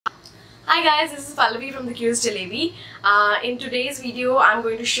Hi guys, this is Pallavi from the Q's Jalebi. In today's video, I'm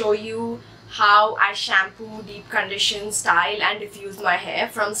going to show you how I shampoo, deep condition, style and diffuse my hair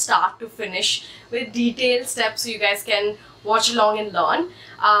from start to finish with detailed steps so you guys can watch along and learn.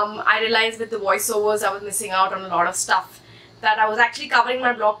 I realized with the voiceovers I was missing out on a lot of stuff that I was actually covering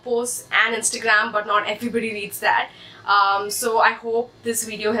my blog posts and Instagram, but not everybody reads that. So I hope this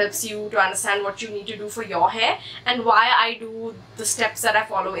video helps you to understand what you need to do for your hair and why I do the steps that I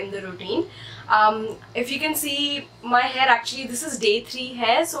follow in the routine. If you can see my hair, actually this is day 3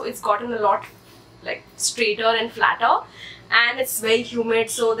 hair, so it's gotten a lot like straighter and flatter, and it's very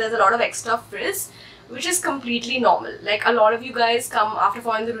humid, so there's a lot of extra frizz, which is completely normal. Like a lot of you guys come after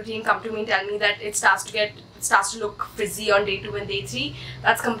following the routine, come to me and tell me that it starts to look frizzy on day 2 and day 3.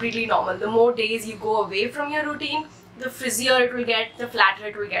 That's completely normal. The more days you go away from your routine, the frizzier it will get, the flatter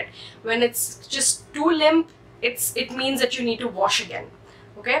it will get. When it's just too limp, it means that you need to wash again.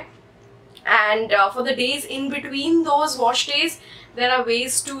 Okay? And for the days in between those wash days, there are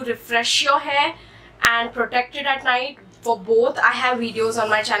ways to refresh your hair and protect it at night. For both, I have videos on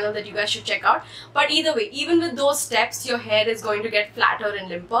my channel that you guys should check out. But either way, even with those steps, your hair is going to get flatter and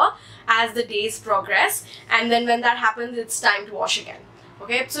limper as the days progress. And then when that happens, it's time to wash again.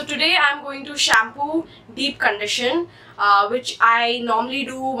 Okay, so today I'm going to shampoo, deep condition, which I normally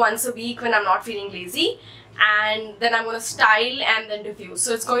do once a week when I'm not feeling lazy. And then I'm going to style and then diffuse.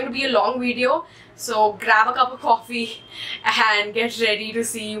 So it's going to be a long video. So grab a cup of coffee and get ready to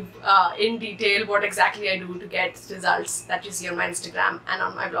see in detail what exactly I do to get results that you see on my Instagram and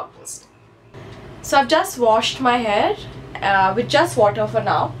on my blog post. So I've just washed my hair with just water for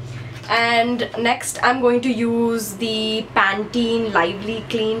now. And next I'm going to use the Pantene Lively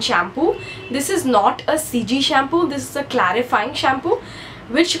Clean shampoo. This is not a CG shampoo, this is a clarifying shampoo,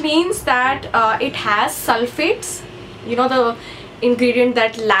 which means that it has sulfates, you know, the ingredient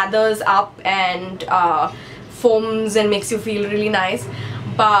that lathers up and foams and makes you feel really nice.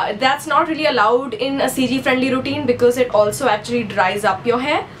 But that's not really allowed in a CG friendly routine because it also actually dries up your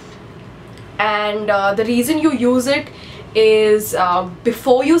hair. And the reason you use it is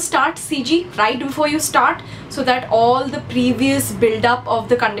before you start CG, right before you start, so that all the previous build-up of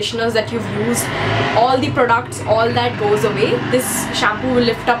the conditioners that you've used, all the products, all that goes away. This shampoo will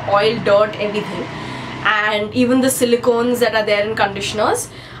lift up oil, dirt, everything, and even the silicones that are there in conditioners.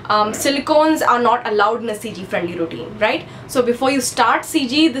 Silicones are not allowed in a CG friendly routine, right? So before you start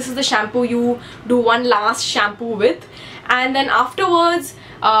CG, this is the shampoo you do one last shampoo with, and then afterwards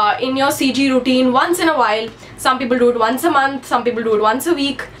in your CG routine, once in a while, some people do it once a month, some people do it once a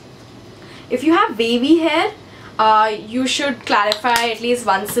week. If you have wavy hair, you should clarify at least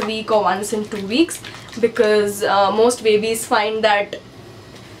once a week or once in 2 weeks, because most wavies find that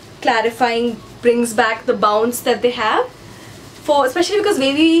clarifying brings back the bounce that they have, especially because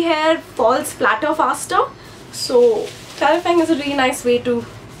wavy hair falls flatter faster. So clarifying is a really nice way to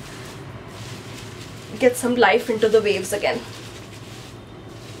get some life into the waves again.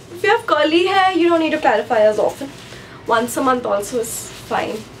 If you have curly hair, you don't need to clarify as often. Once a month also is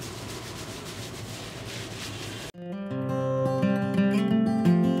fine.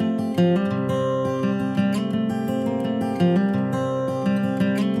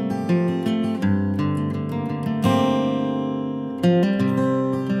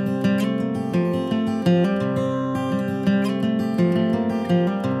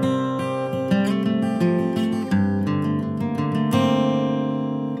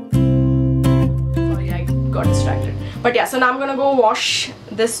 But yeah, so now I'm gonna go wash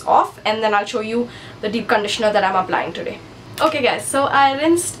this off and then I'll show you the deep conditioner that I'm applying today. Okay guys, so I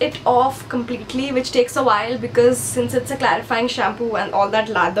rinsed it off completely, which takes a while because since it's a clarifying shampoo and all that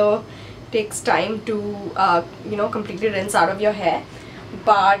lather takes time to you know, completely rinse out of your hair.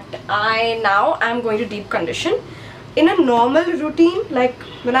 But now I'm going to deep condition. In a normal routine, like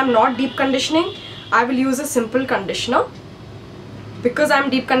when I'm not deep conditioning, I will use a simple conditioner. Because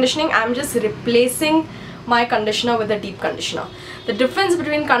I'm deep conditioning, I'm just replacing my conditioner with a deep conditioner. The difference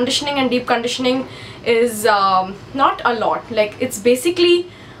between conditioning and deep conditioning is not a lot. Like, it's basically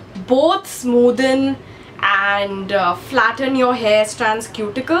both smoothen and flatten your hair strands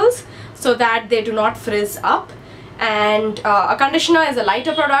cuticles so that they do not frizz up. And a conditioner is a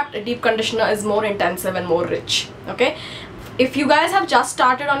lighter product, a deep conditioner is more intensive and more rich. Okay, if you guys have just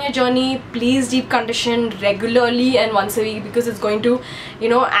started on your journey, please deep condition regularly and once a week, because it's going to, you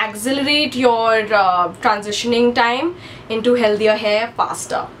know, accelerate your transitioning time into healthier hair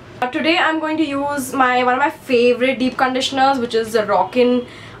faster. Today I'm going to use one of my favorite deep conditioners, which is the Rockin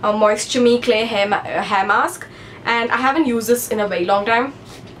Moisture Me Clay hair mask, and I haven't used this in a very long time,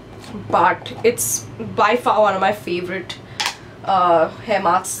 but it's by far one of my favorite hair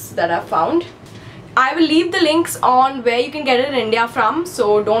masks that I've found. I will leave the links on where you can get it in India from,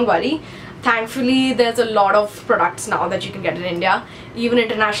 so don't worry. Thankfully, there's a lot of products now that you can get in India, even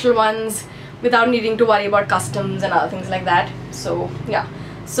international ones, without needing to worry about customs and other things like that. So yeah,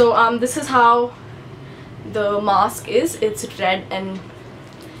 so this is how the mask is. It's red and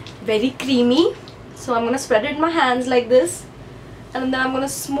very creamy. So I'm gonna spread it in my hands like this, and then I'm gonna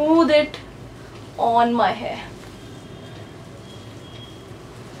smooth it on my hair.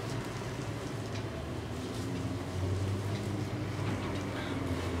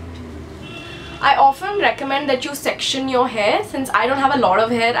 I often recommend that you section your hair. Since I don't have a lot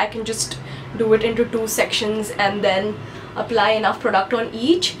of hair, I can just do it into 2 sections and then apply enough product on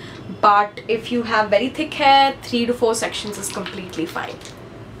each. But if you have very thick hair, 3 to 4 sections is completely fine.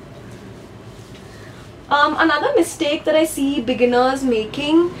 Another mistake that I see beginners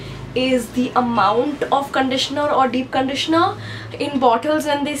making is the amount of conditioner or deep conditioner. In bottles,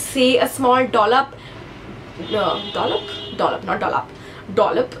 when they say a small dollop,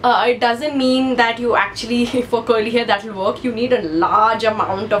 it doesn't mean that you actually, for curly hair that will work. You need a large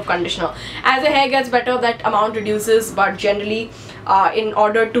amount of conditioner. As your hair gets better, that amount reduces, but generally in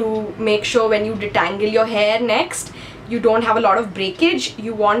order to make sure when you detangle your hair next, you don't have a lot of breakage,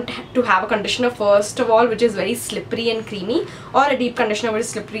 you want to have a conditioner first of all which is very slippery and creamy, or a deep conditioner which is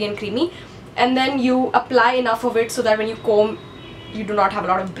slippery and creamy, and then you apply enough of it so that when you comb, you do not have a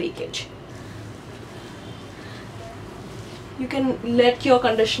lot of breakage. You can let your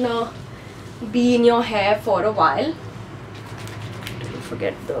conditioner be in your hair for a while. Don't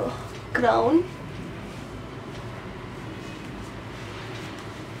forget the crown.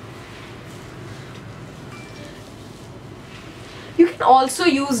 You can also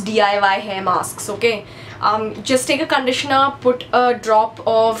use DIY hair masks, okay? Just take a conditioner, put a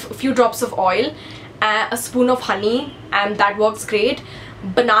few drops of oil, a spoon of honey, and that works great.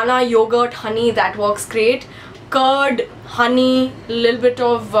 Banana, yogurt, honey, that works great. Curd, honey, a little bit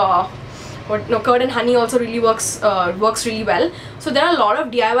of curd and honey also really works really well. So there are a lot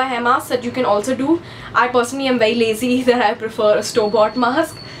of DIY hair masks that you can also do. I personally am very lazy that I prefer a store-bought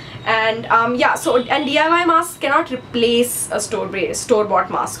mask. And yeah, so and DIY masks cannot replace a store-bought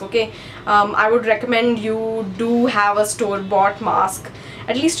mask, okay? I would recommend you do have a store-bought mask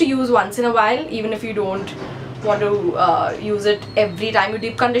at least to use once in a while, even if you don't want to use it every time you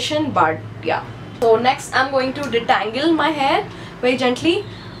deep condition. But yeah, so next I'm going to detangle my hair very gently.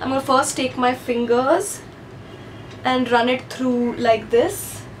 I'm going to first take my fingers and run it through like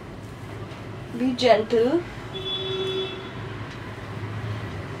this. Be gentle.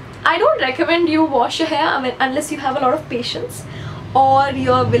 I don't recommend you wash your hair, I mean, unless you have a lot of patience or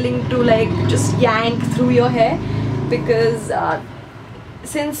you're willing to like just yank through your hair, because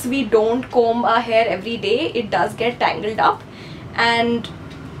since we don't comb our hair every day, it does get tangled up, and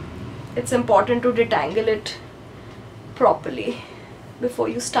it's important to detangle it properly before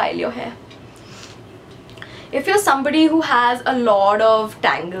you style your hair. If you're somebody who has a lot of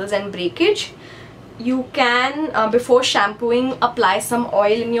tangles and breakage, you can, before shampooing, apply some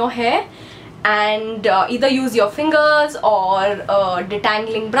oil in your hair and either use your fingers or a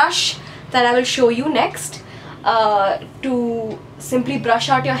detangling brush that I will show you next to simply brush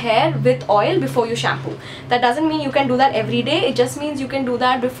out your hair with oil before you shampoo. That doesn't mean you can do that every day, it just means you can do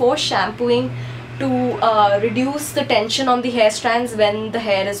that before shampooing to reduce the tension on the hair strands when the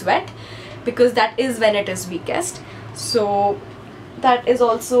hair is wet, because that is when it is weakest. So that is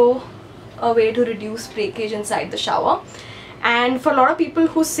also a way to reduce breakage inside the shower. And for a lot of people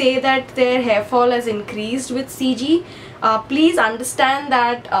who say that their hair fall has increased with CG, please understand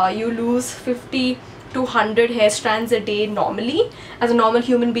that you lose 50 to 100 hair strands a day normally. As a normal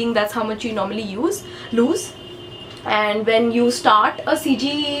human being, that's how much you normally lose. And when you start a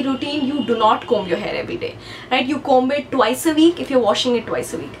CG routine, you do not comb your hair every day, right? You comb it twice a week if you're washing it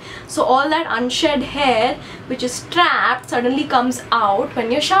twice a week. So all that unshed hair which is trapped suddenly comes out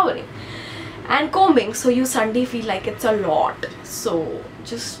when you're showering and combing, so you suddenly feel like it's a lot. So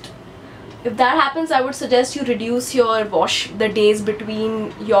just, if that happens, I would suggest you reduce your the days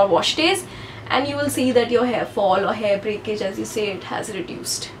between your wash days, and you will see that your hair fall or hair breakage, as you say, it has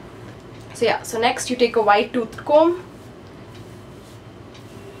reduced. So yeah, so next you take a white tooth comb,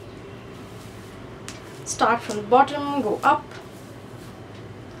 start from the bottom, go up,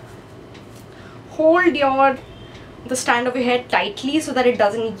 hold the stand of your hair tightly so that it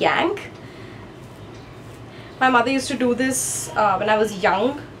doesn't yank. My mother used to do this when I was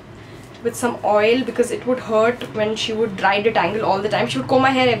young with some oil, because it would hurt when she would dry detangle all the time. She would comb my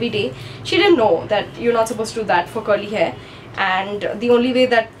hair every day. She didn't know that you're not supposed to do that for curly hair. and the only way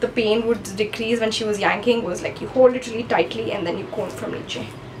that the pain would decrease when she was yanking was like you hold it really tightly and then you comb from niche.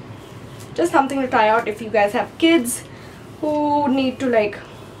 Just something to try out if you guys have kids who need to like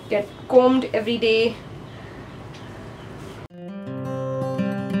get combed every day.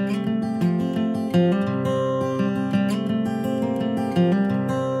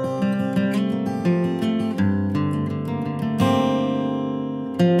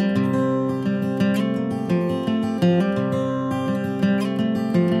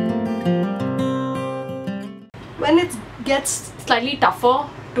 When it gets slightly tougher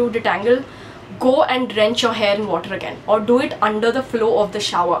to detangle, go and drench your hair in water again, or do it under the flow of the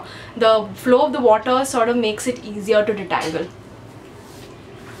shower. The flow of the water sort of makes it easier to detangle.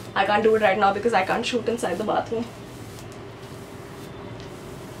 I can't do it right now because I can't shoot inside the bathroom.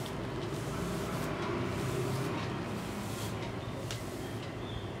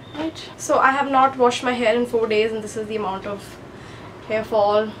 Right. So I have not washed my hair in 4 days and this is the amount of hair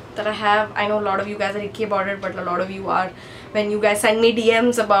fall that I have. I know a lot of you guys are icky about it, but a lot of you are. When you guys send me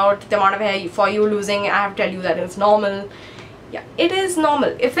DMs about the amount of hair for you losing, I have to tell you that it's normal. Yeah, it is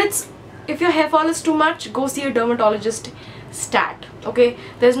normal. If your hair fall is too much, go see a dermatologist stat. Okay,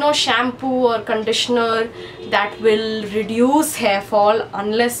 there's no shampoo or conditioner that will reduce hair fall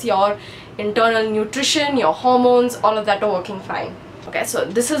unless your internal nutrition, your hormones, all of that are working fine. Okay, so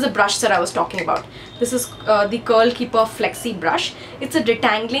this is the brush that I was talking about. This is the Curl Keeper Flexy brush. It's a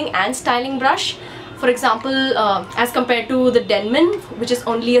detangling and styling brush. For example, as compared to the Denman, which is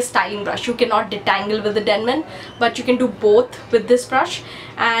only a styling brush, you cannot detangle with the Denman, but you can do both with this brush.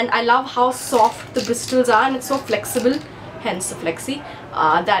 And I love how soft the bristles are, and it's so flexible, hence the Flexy,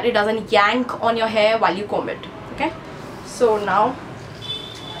 that it doesn't yank on your hair while you comb it. Okay, so now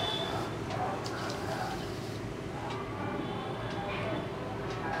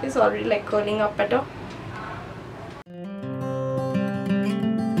it's already like curling up better.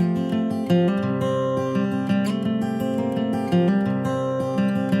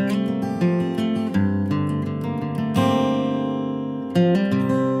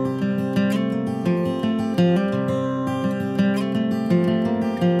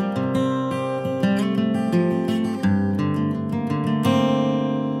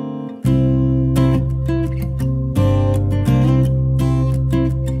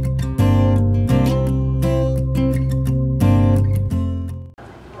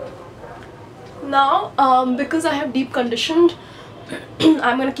 Now, because I have deep conditioned,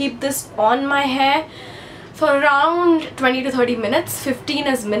 I'm gonna keep this on my hair for around 20 to 30 minutes. 15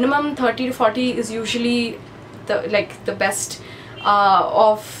 is minimum, 30 to 40 is usually the best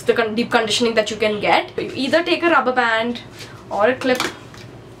of the deep conditioning that you can get. You either take a rubber band or a clip,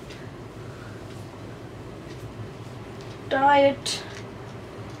 tie it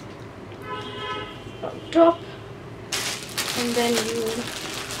on top, and then you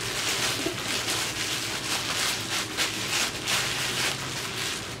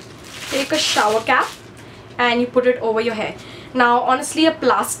take a shower cap and you put it over your hair. Now honestly, a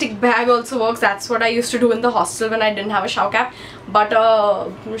plastic bag also works. That's what I used to do in the hostel when I didn't have a shower cap, but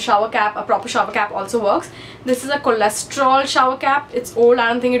a shower cap, a proper shower cap also works. This is a cholesterol shower cap. It's old, I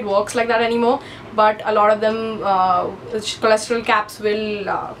don't think it works like that anymore, but a lot of them cholesterol caps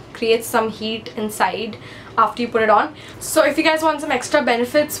will create some heat inside after you put it on. So if you guys want some extra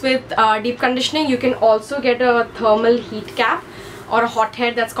benefits with deep conditioning, you can also get a thermal heat cap or a hot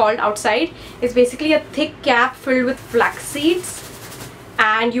head, that's called outside. It's basically a thick cap filled with flax seeds,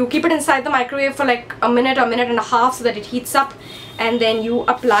 and you keep it inside the microwave for like a minute and a half so that it heats up, and then you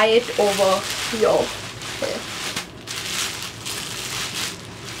apply it over your hair.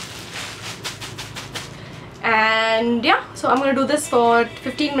 And yeah, so I'm gonna do this for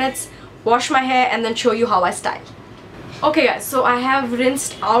 15 minutes, wash my hair, and then show you how I style. Okay guys, so I have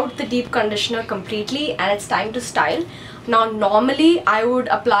rinsed out the deep conditioner completely and it's time to style. Now normally I would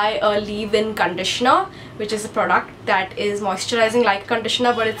apply a leave-in conditioner, which is a product that is moisturizing like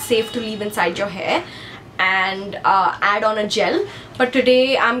conditioner, but it's safe to leave inside your hair, and add on a gel. But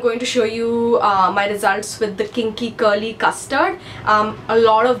today I'm going to show you my results with the Kinky Curly Custard. A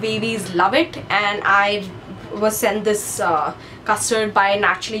lot of babies love it, and I was sent this custard by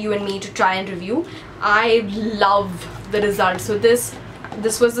Naturally You and Me to try and review. I love the results. So this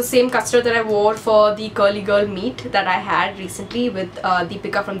was the same custard that I wore for the Curly Girl meet that I had recently with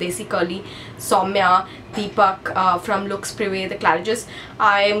Deepika from Desi Curly, Soumya, Deepak from Looks Privé, the Claridges.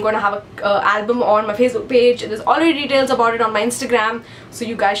 I am going to have an album on my Facebook page. There's already details about it on my Instagram, so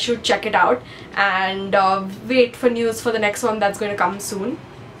you guys should check it out, and wait for news for the next one that's going to come soon.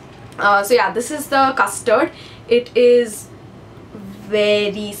 So yeah, this is the custard. It is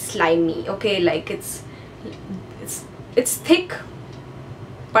very slimy, okay, like it's it's thick,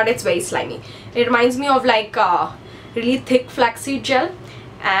 but it's very slimy. It reminds me of like really thick flaxseed gel.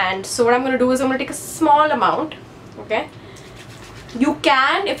 And so what I'm going to do is I'm going to take a small amount. Okay, you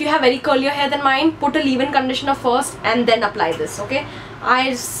can, if you have very curlier hair than mine, put a leave-in conditioner first and then apply this. Okay,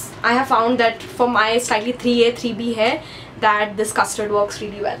 I have found that for my slightly 3A 3B hair that this custard works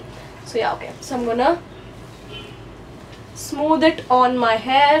really well. So yeah, okay, so I'm gonna smooth it on my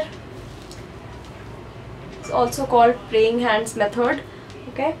hair. It's also called praying hands method.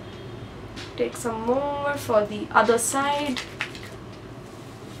 Okay, take some more for the other side.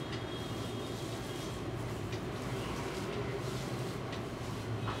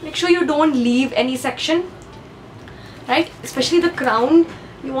 Make sure you don't leave any section, right? Especially the crown.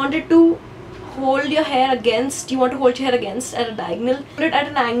 You want it to hold your hair against, at a diagonal. Put it at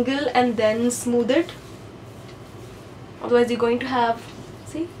an angle and then smooth it. Otherwise you're going to have,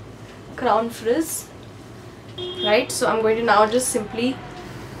 see, crown frizz, right? So I'm going to now just simply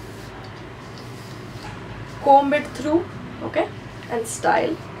comb it through, okay, and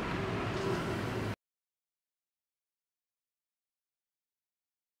style.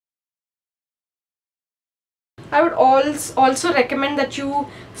 I would also recommend that you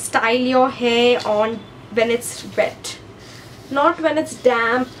style your hair on when it's wet, not when it's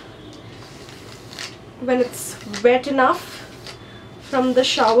damp. When it's wet enough from the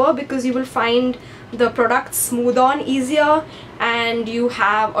shower, because you will find the product smooth on easier and you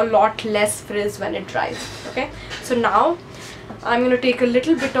have a lot less frizz when it dries. Okay, so now I'm going to take a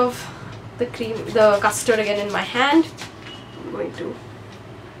little bit of the custard again in my hand. I'm going to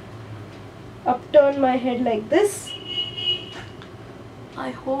upturn my head like this. I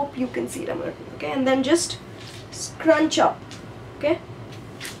hope you can see it. Okay, and then just scrunch up. Okay,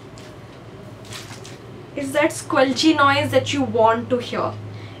 is that squelchy noise that you want to hear.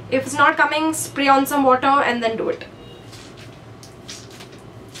 If it's not coming, spray on some water and then do it.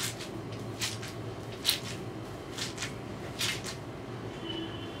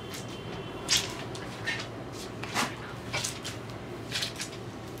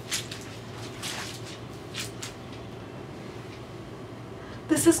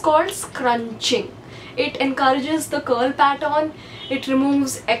 This is called scrunching. It encourages the curl pattern. It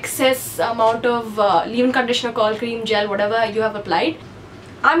removes excess amount of leave-in conditioner, curl cream, gel, whatever you have applied.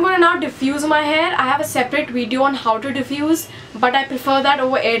 I'm going to now diffuse my hair. I have a separate video on how to diffuse, but I prefer that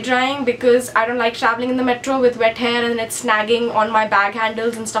over air drying because I don't like traveling in the metro with wet hair and it's snagging on my bag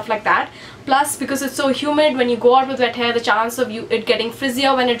handles and stuff like that. Plus, because it's so humid, when you go out with wet hair, the chance of it getting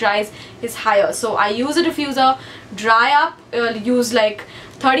frizzier when it dries is higher. So I use a diffuser, dry up, use like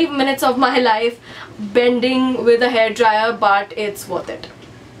 30 minutes of my life bending with a hair dryer, but it's worth it.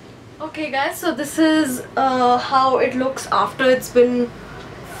 Okay guys, so this is how it looks after it's been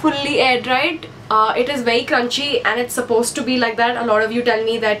fully air dried. It is very crunchy and it's supposed to be like that. A lot of you tell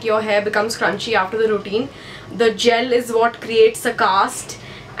me that your hair becomes crunchy after the routine. The gel is what creates a cast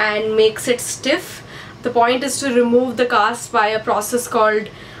and makes it stiff. The point is to remove the cast by a process called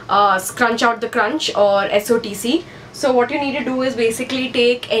scrunch out the crunch, or SOTC. So what you need to do is basically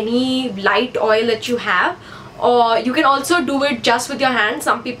take any light oil that you have, or you can also do it just with your hands.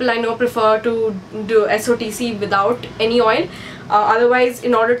 Some people I know prefer to do SOTC without any oil. Otherwise,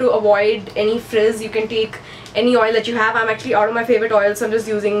 in order to avoid any frizz, you can take any oil that you have. I'm actually out of my favorite oil, so I'm just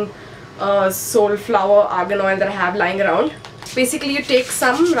using Soulflower argan oil that I have lying around. Basically, you take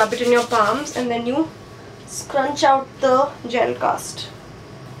some, rub it in your palms, and then you scrunch out the gel cast.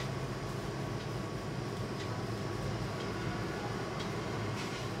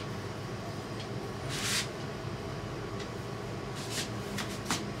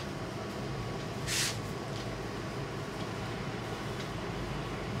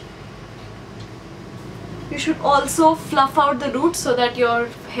 You should also fluff out the roots so that your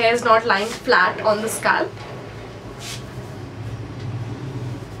hair is not lying flat on the scalp.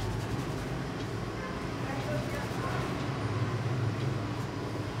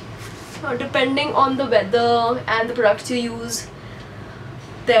 Depending on the weather and the products you use,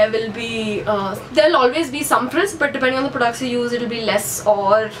 there'll always be some frizz, but depending on the products you use, it'll be less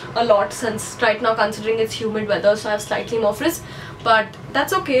or a lot, since right now, considering it's humid weather, so I have slightly more frizz, but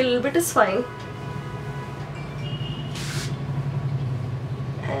that's okay, a little bit is fine.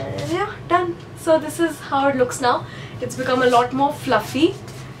 And yeah, done. So this is how it looks now. It's become a lot more fluffy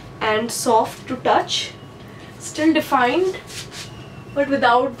and soft to touch, still defined, but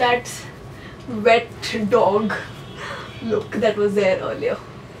without that wet dog look that was there earlier.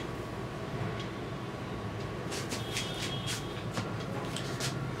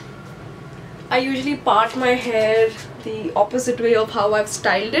 I usually part my hair the opposite way of how I've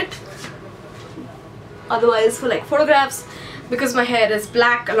styled it. Otherwise for like photographs, because my hair is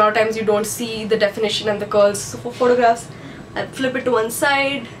black, a lot of times you don't see the definition and the curls, so for photographs I flip it to one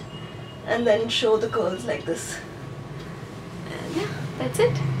side and then show the curls like this. And yeah, that's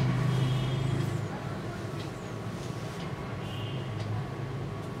it.